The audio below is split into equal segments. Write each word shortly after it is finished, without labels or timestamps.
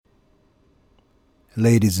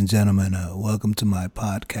Ladies and gentlemen, welcome to my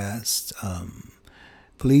podcast.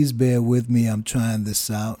 Please bear with me. I'm trying this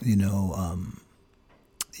out.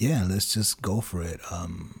 Let's just go for it.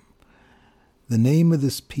 The name of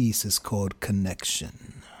this piece is called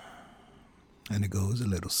Connection, and it goes a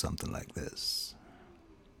little something like this.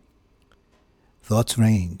 Thoughts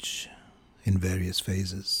range in various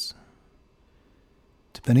phases,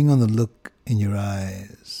 depending on the look in your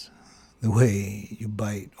eyes, the way you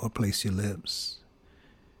bite or place your lips,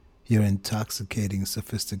 your intoxicating,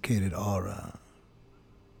 sophisticated aura,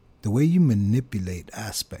 the way you manipulate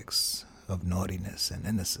aspects of naughtiness and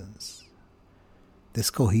innocence. This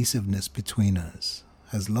cohesiveness between us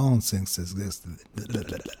has long since existed.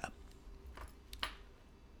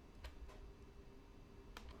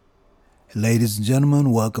 Ladies and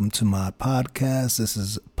gentlemen, welcome to my podcast. This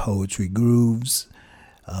is Poetry Grooves.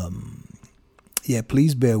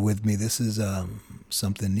 Please bear with me. This is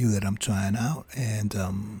something new that I'm trying out,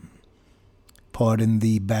 and pardon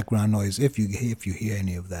the background noise if you hear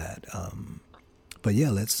any of that.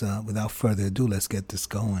 Let's without further ado, let's get this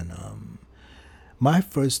going. My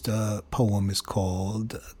first poem is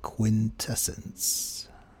called Quintessence,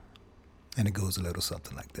 and it goes a little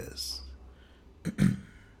something like this.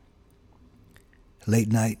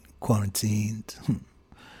 Late night, quarantined,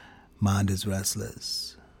 mind is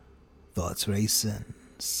restless, thoughts racing,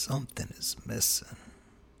 something is missing.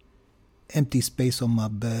 Empty space on my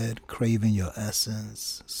bed, craving your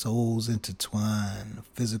essence, souls intertwined,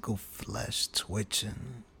 physical flesh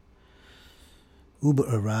twitching. Uber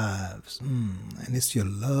arrives, and it's your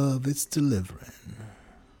love it's delivering.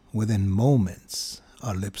 Within moments,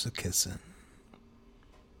 our lips are kissing.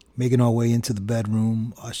 Making our way into the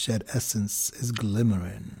bedroom, our shed essence is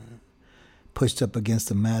glimmering. Pushed up against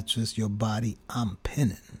the mattress, your body I'm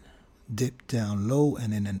pinning. Dipped down low,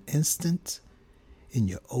 and in an instant, in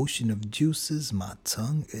your ocean of juices, my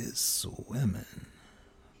tongue is swimming.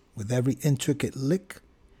 With every intricate lick,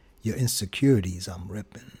 your insecurities I'm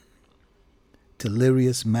ripping.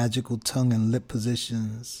 Delirious, magical tongue and lip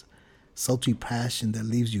positions, sultry passion that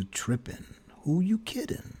leaves you tripping. Who you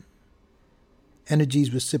kidding?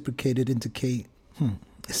 Energies reciprocated indicate,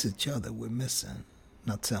 it's each other we're missing.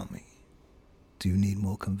 Now tell me, do you need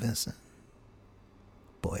more convincing?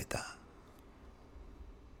 Poeta.